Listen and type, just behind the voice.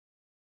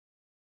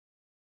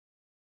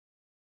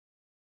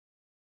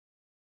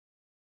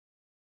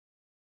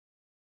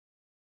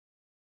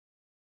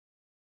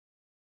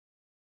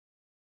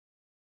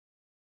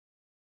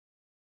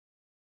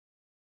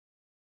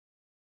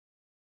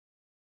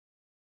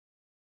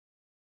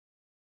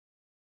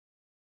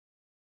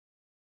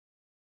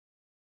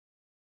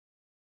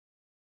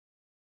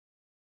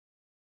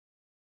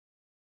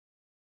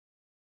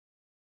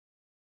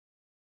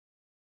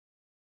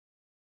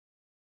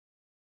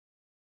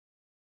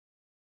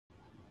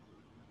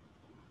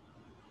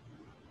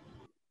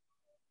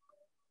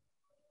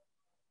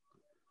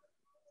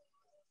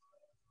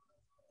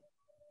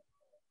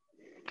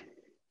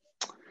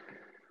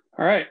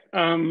All right.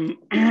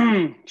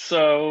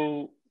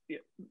 So yeah,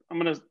 I'm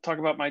going to talk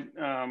about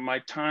my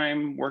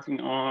time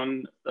working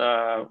on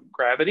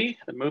Gravity,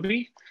 the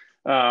movie.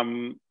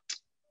 Um,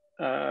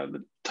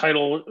 the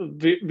title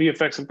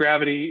VFX of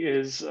Gravity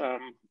is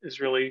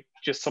really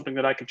just something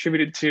that I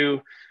contributed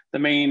to. The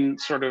main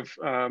sort of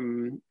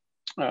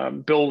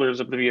builders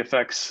of the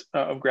VFX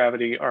of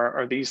Gravity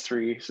are these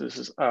three. So this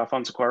is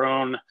Alfonso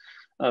Cuarón,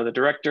 the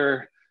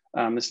director.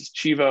 This is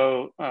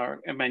Chivo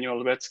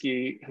Emmanuel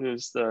Lubetsky,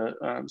 who's the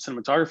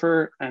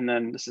cinematographer, and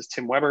then this is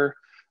Tim Weber,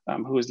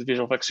 who is the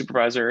visual effects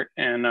supervisor.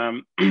 And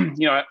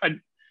I'd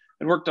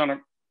worked on a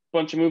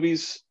bunch of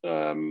movies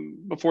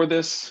before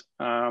this,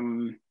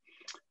 and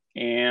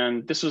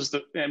this was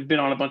been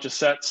on a bunch of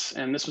sets,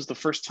 and this was the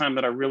first time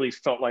that I really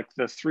felt like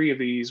the three of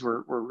these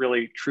were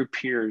really true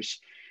peers.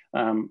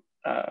 And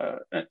so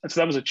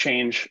that was a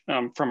change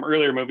from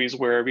earlier movies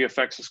where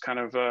VFX was kind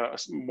of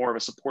more of a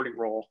supporting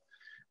role.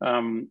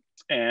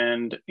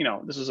 And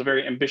this was a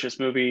very ambitious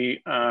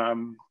movie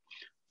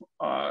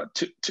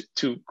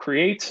to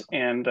create,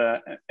 and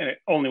it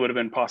only would have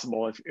been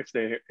possible if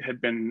they had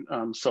been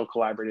so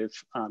collaborative,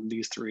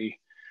 these three.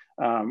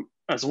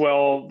 As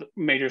well,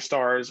 major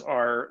stars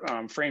are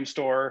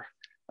Framestore.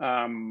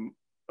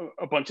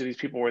 A bunch of these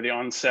people were the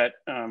on-set.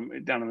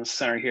 Down in the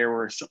center here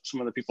were some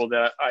of the people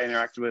that I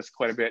interacted with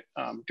quite a bit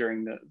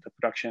during the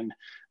production.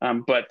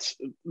 But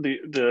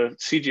the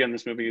CG on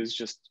this movie is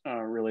just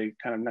really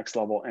kind of next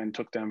level and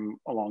took them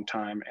a long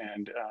time,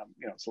 and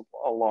it's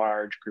a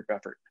large group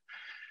effort.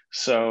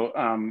 So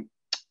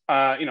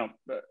thank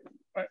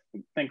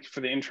you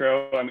for the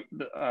intro. I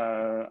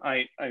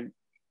mean,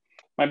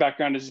 my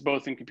background is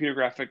both in computer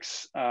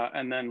graphics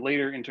and then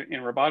later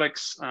in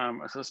robotics. So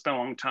I spent a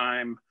long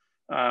time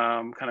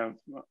kind of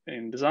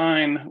in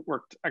design,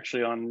 worked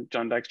actually on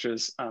John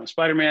Dykstra's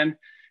Spider-Man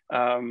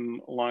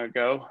long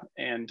ago,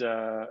 and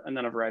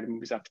then a variety of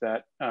movies after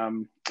that,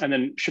 and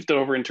then shifted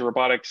over into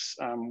robotics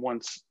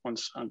once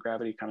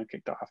Gravity kind of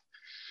kicked off.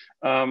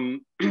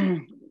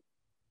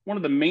 One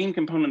of the main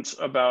components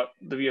about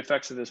the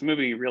VFX of this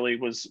movie really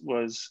was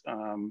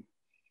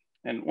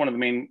and one of the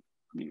main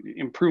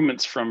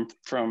improvements from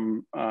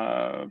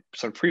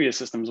sort of previous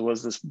systems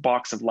was this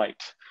box of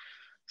light.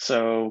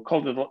 So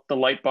called the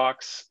light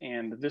box,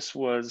 and this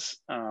was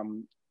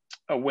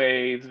a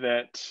way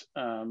that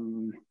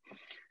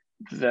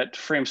that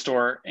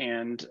Framestore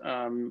and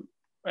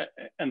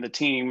the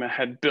team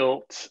had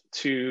built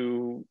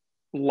to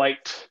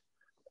light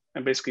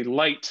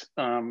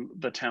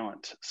the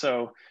talent.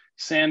 So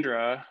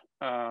Sandra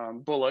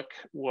Bullock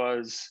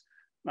was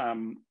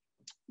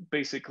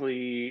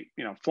basically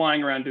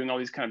flying around doing all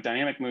these kind of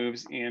dynamic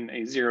moves in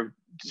a zero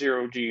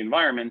G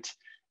environment.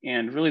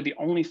 And really the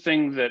only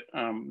thing that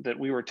that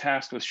we were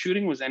tasked with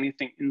shooting was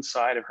anything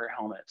inside of her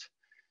helmet.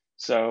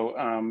 So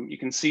you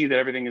can see that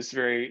everything is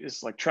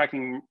like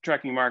tracking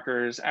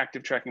markers,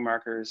 active tracking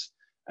markers,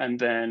 and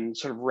then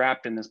sort of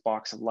wrapped in this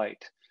box of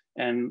light.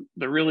 And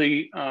the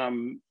really,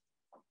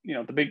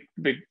 the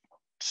big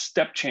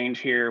step change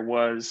here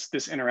was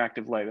this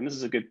interactive light. And this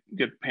is a good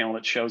panel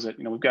that shows it.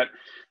 We've got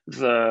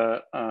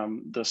the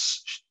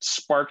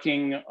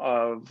sparking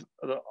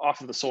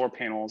off of the solar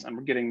panels, and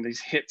we're getting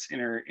these hits in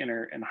her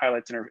and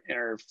highlights in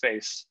her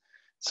face.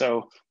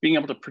 So being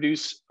able to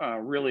produce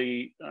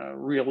really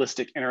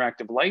realistic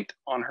interactive light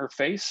on her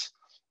face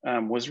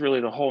was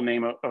really the whole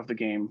name of the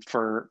game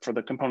for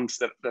the components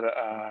that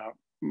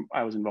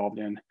I was involved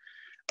in.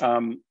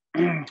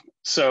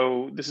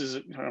 So this is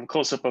a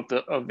close-up of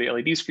the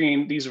LED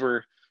screen. These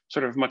were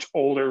sort of much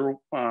older,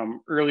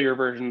 earlier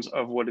versions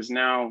of what is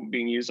now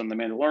being used on The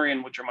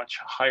Mandalorian, which are much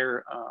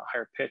higher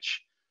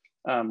pitch.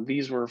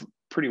 These were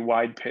pretty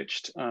wide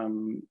pitched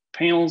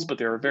panels, but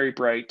they were very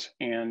bright,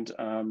 and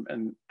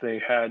they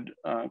had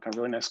kind of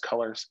really nice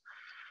colors.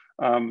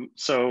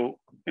 So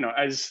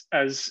as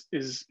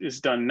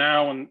is done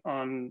now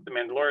on The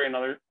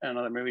Mandalorian and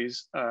other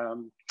movies,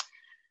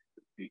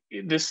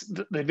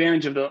 the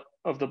advantage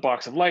of the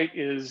box of light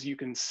is you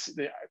can see,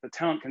 the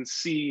talent can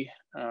see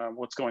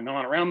what's going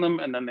on around them,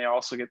 and then they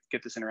also get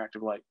this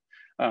interactive light.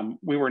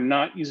 We were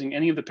not using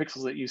any of the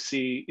pixels that you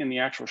see in the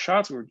actual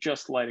shots. We were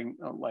just lighting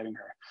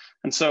her.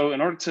 And so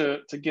in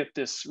order to get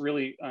this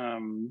really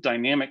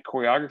dynamic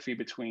choreography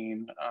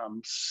between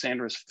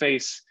Sandra's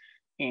face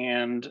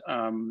and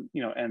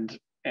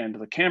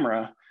the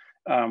camera,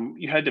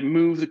 you had to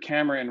move the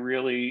camera in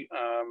really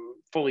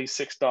fully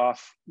sixed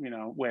off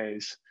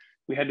ways.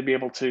 We had to be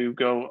able to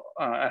go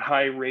at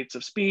high rates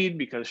of speed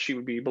because she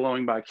would be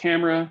blowing by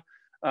camera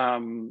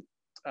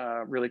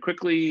really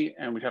quickly,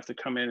 and we'd have to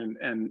come in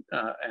and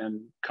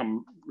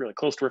come really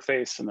close to her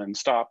face and then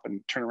stop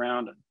and turn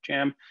around and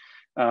jam.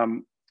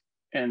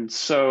 And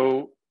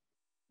so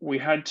we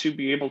had to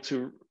be able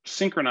to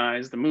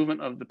synchronize the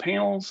movement of the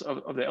panels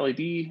of the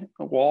LED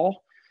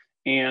wall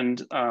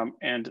and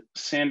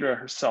Sandra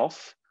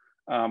herself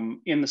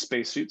in the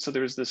spacesuit. So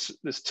there's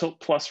this tilt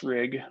plus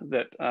rig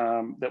that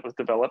was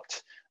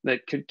developed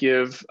that could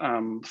give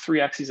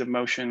 3 axes of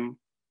motion.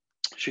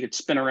 She could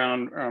spin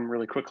around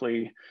really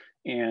quickly,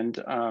 and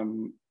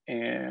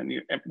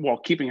while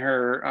keeping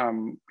her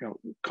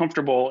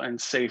comfortable and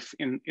safe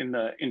in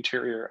the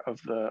interior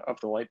of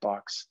the light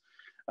box.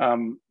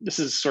 This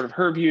is sort of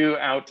her view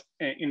out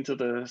into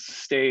the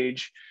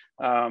stage.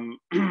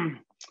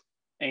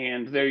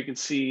 And there you can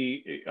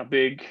see a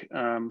big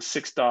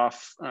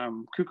 6-DOF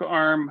KUKA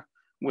arm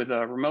with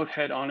a remote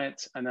head on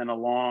it, and then a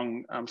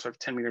long sort of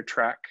 10-meter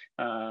track.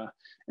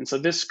 And so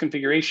this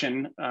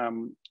configuration,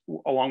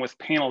 along with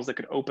panels that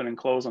could open and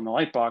close on the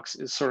light box,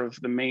 is sort of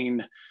the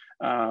main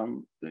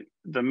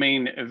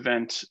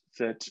event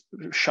that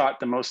shot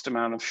the most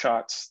amount of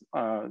shots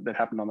that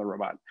happened on the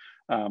robot.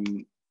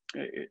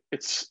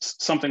 It's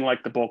something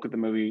like the bulk of the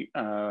movie,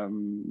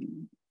 over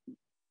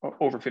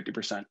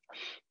 50%.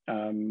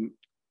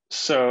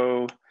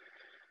 So,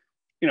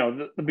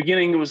 the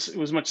beginning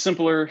was much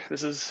simpler.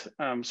 This is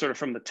sort of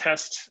from the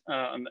test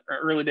in the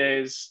early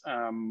days,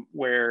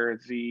 where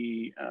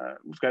we've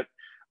got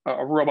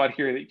a robot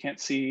here that you can't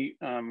see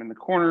in the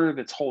corner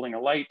that's holding a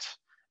light,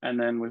 and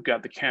then we've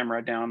got the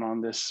camera down on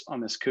this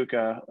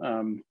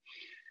KUKA,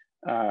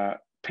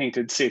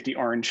 painted safety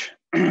orange,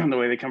 the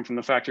way they come from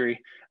the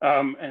factory.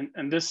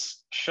 And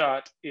this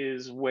shot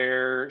is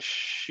where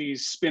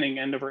she's spinning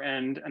end over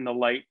end, and the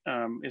light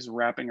is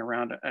wrapping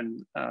around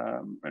and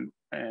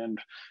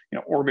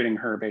orbiting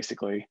her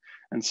basically.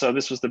 And so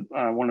this was the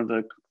one of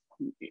the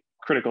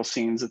critical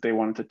scenes that they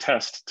wanted to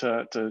test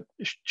to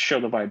show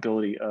the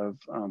viability of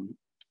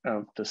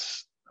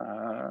this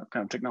kind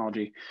of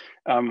technology.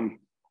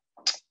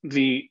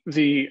 The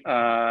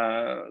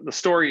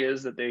story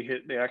is that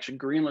they actually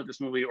greenlit this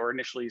movie, or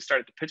initially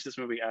started to pitch this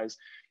movie as,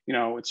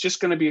 it's just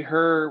going to be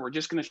her. We're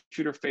just going to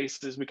shoot her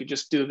faces. We could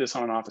just do this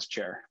on an office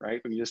chair,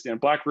 right? We could just in a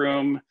black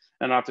room,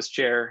 an office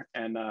chair,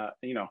 and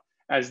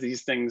as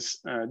these things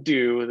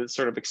do, that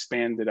sort of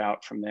expanded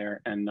out from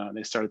there, and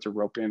they started to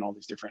rope in all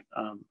these different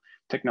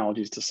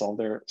technologies to solve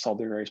their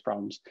various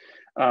problems.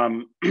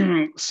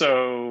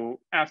 So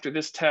after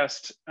this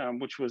test,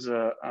 which was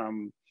a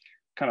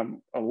kind of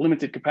a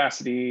limited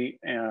capacity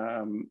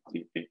in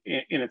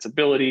its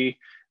ability,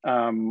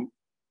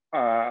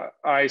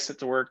 I set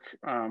to work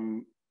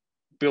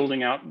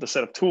building out the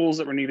set of tools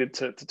that were needed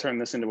to turn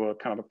this into a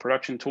kind of a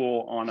production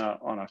tool on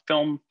a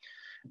film.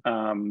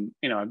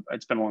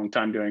 I'd spent a long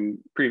time doing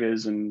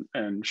previs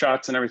and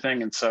shots and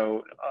everything, and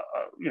so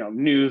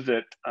knew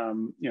that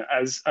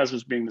as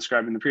was being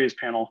described in the previous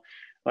panel,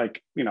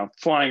 like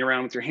flying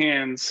around with your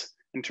hands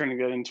and turning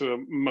that into a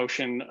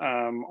motion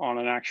on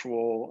an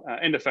actual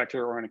end effector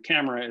or on a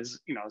camera is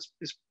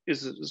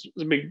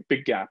a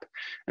big gap.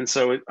 And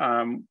so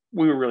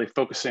we were really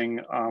focusing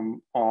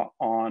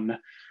on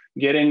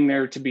getting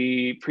there to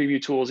be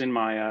preview tools in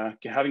Maya,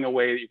 having a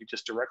way that you could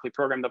just directly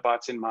program the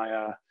bots in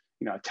Maya,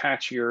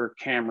 attach your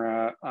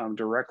camera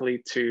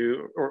directly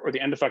to, or the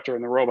end effector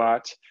in the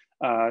robot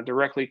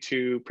directly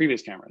to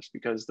previous cameras,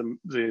 because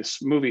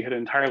this movie had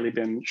entirely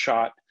been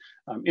shot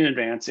in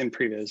advance in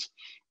previs.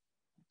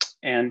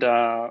 And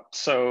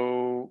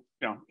so,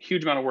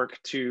 huge amount of work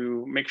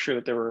to make sure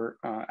that there were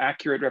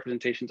accurate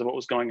representations of what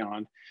was going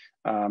on,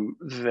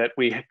 that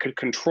we could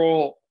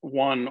control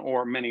one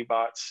or many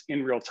bots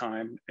in real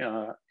time,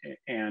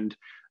 and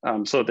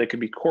so that they could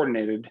be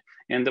coordinated,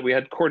 and that we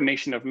had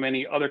coordination of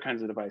many other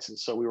kinds of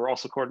devices. So we were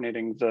also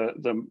coordinating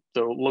the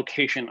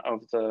location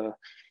of the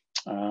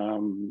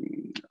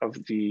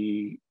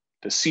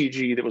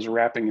CG that was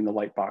wrapping in the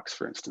light box,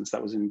 for instance,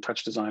 that was in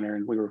Touch Designer,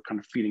 and we were kind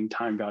of feeding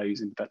time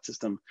values into that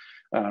system.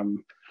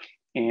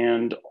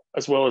 And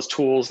as well as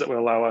tools that would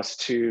allow us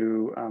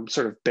to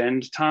sort of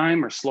bend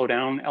time or slow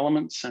down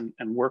elements and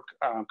work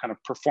kind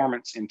of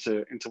performance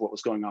into what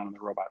was going on in the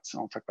robots.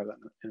 And I'll talk about that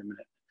in a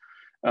minute.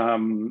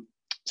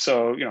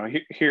 So,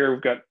 here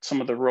we've got some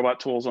of the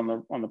robot tools on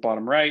the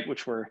bottom right,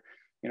 which were,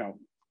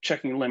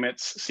 checking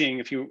limits, seeing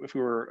if we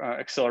were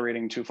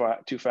accelerating too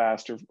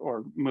fast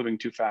or moving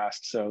too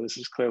fast. So this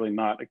is clearly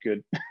not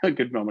a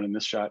good moment in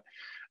this shot.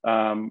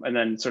 And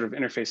then sort of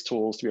interface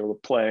tools to be able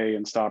to play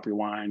and stop,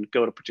 rewind,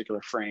 go to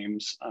particular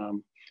frames,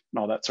 and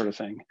all that sort of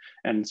thing.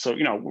 And so,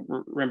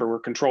 remember, we're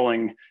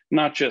controlling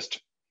not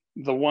just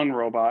the one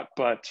robot,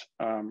 but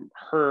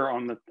her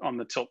on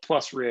the Tilt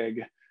Plus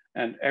rig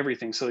and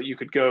everything, so that you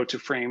could go to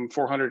frame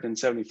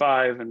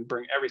 475 and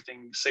bring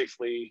everything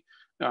safely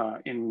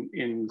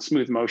in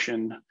smooth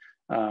motion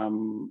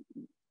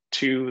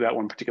to that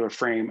one particular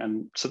frame.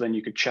 And so then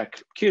you could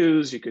check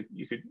cues, you could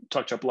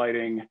touch up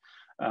lighting.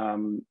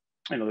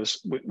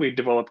 We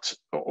developed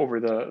over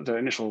the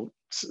initial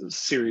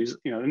series,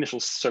 initial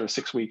sort of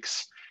 6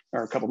 weeks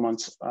or a couple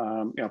months,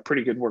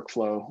 pretty good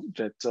workflow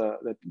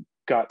that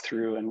got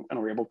through, and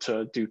we're able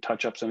to do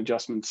touch-ups and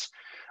adjustments,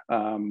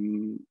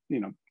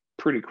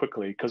 pretty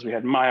quickly, because we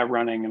had Maya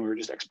running and we were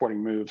just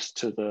exporting moves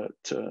to the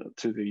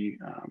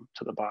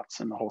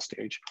bots and the whole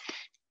stage.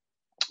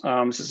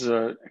 This is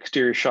an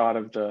exterior shot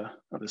of the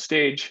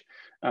stage.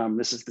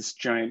 This is this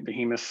giant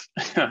behemoth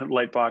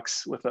light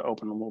box with the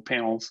open little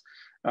panels.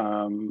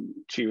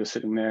 She was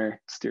sitting there,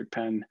 steered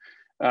pen.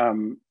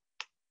 An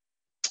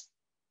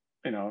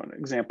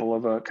example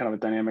of a kind of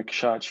a dynamic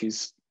shot.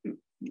 She's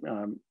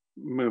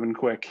moving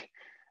quick.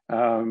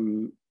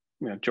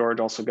 George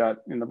also got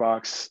in the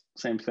box,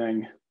 same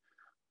thing.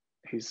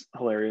 He's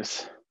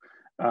hilarious.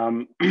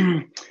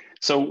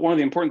 So one of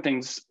the important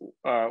things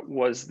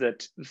was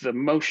that the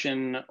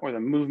motion or the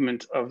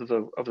movement of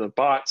the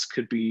bots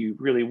could be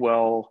really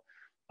well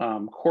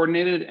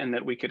coordinated, and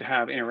that we could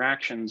have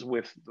interactions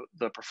with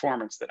the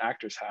performance that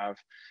actors have.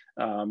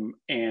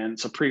 And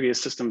so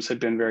previous systems had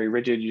been very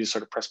rigid. You just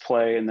sort of press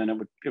play, and then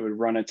it would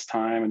run its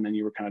time, and then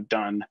you were kind of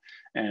done.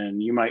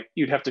 And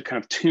you'd have to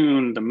kind of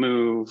tune the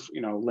move,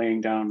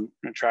 laying down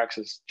tracks,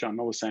 as John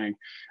Mill was saying,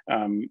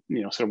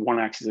 sort of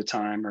one axis at a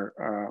time,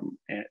 or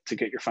to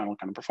get your final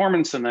kind of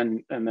performance, and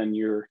then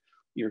you're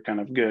kind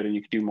of good, and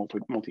you can do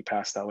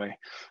multi-pass that way.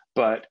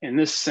 But in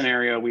this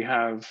scenario, we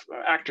have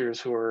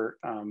actors who are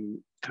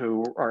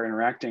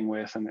interacting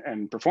with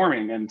and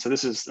performing. And so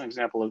this is an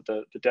example of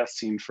the death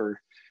scene for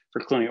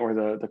Clooney, or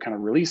the kind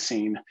of release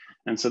scene.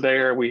 And so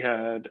there we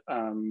had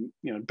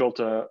built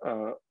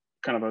a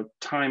kind of a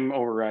time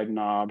override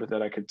knob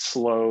that I could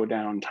slow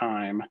down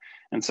time.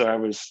 And so I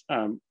was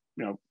a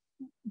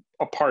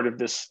part of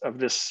this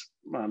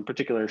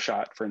particular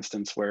shot, for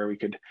instance, where we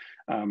could,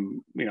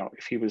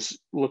 if he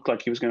looked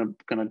like he was going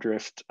to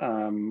drift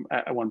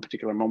at one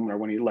particular moment, or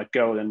when he let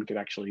go, then we could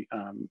actually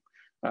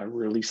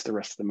release the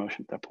rest of the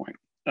motion at that point.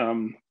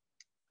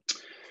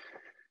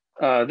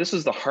 This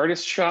is the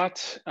hardest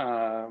shot.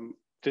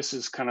 This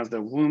is kind of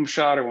the womb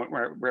shot,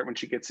 or right when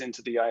she gets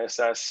into the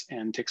ISS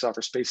and takes off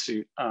her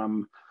spacesuit.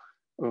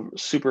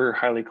 Super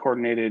highly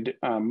coordinated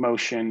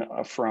motion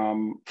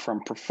from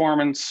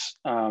performance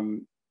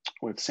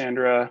with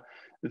Sandra.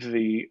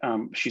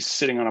 She's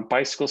sitting on a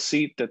bicycle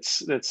seat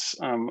that's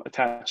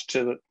attached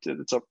to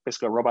it's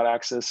basically a robot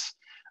axis.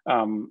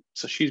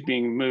 So she's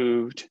being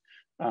moved.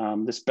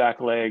 This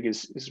back leg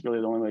is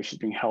really the only way she's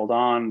being held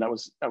on. That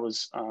was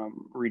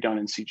redone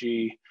in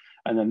CG.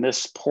 And then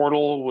this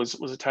portal was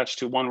attached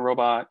to one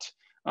robot,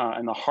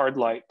 and the hard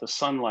light, the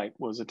sunlight,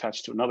 was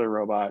attached to another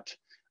robot.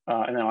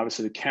 And then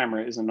obviously the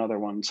camera is another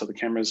one. So the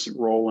camera is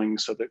rolling,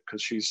 so that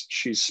because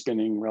she's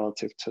spinning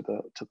relative to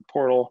the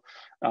portal.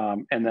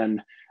 And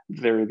then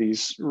there are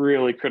these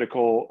really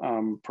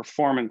critical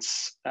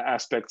performance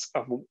aspects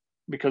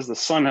because the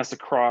sun has to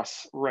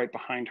cross right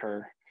behind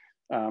her,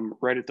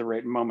 right at the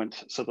right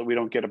moment, so that we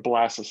don't get a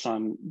blast of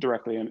sun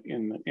directly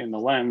in the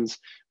lens,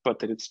 but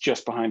that it's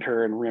just behind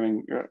her and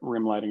rim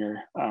lighting her.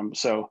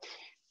 So,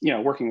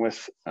 working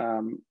with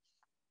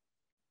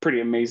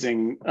pretty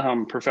amazing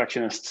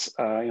perfectionists,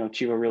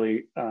 Chivo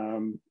really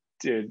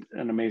did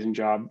an amazing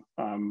job,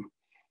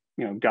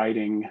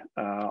 guiding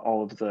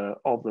all of the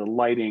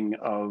lighting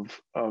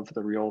of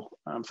the real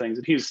things.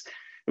 And he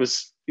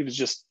was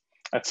just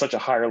at such a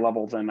higher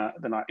level than I,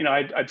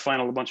 I'd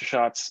final a bunch of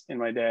shots in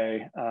my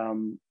day,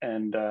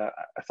 and I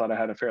thought I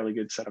had a fairly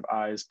good set of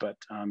eyes. But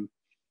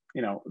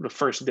the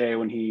first day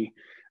when he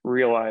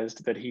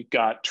realized that he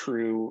got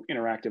true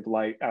interactive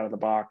light out of the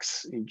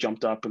box, he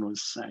jumped up and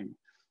was saying,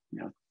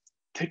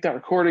 take that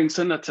recording,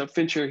 send that to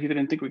Fincher. He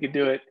didn't think we could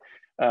do it,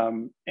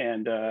 and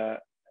it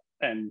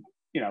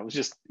was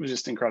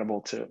just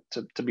incredible to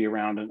be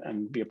around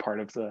and be a part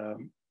of the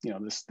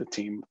the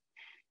team.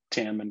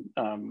 Tim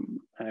and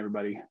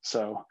everybody.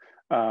 So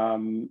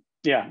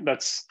yeah, I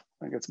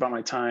think it's about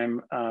my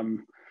time.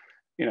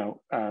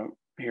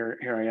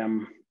 Here I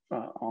am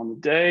on the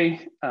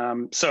day.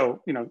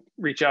 So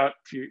reach out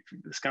if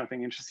this kind of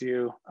thing interests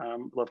you.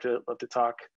 Love to talk.